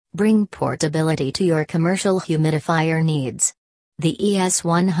Bring portability to your commercial humidifier needs. The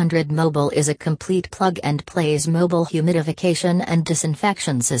ES100 Mobile is a complete plug-and-plays mobile humidification and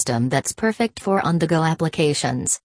disinfection system that's perfect for on-the-go applications.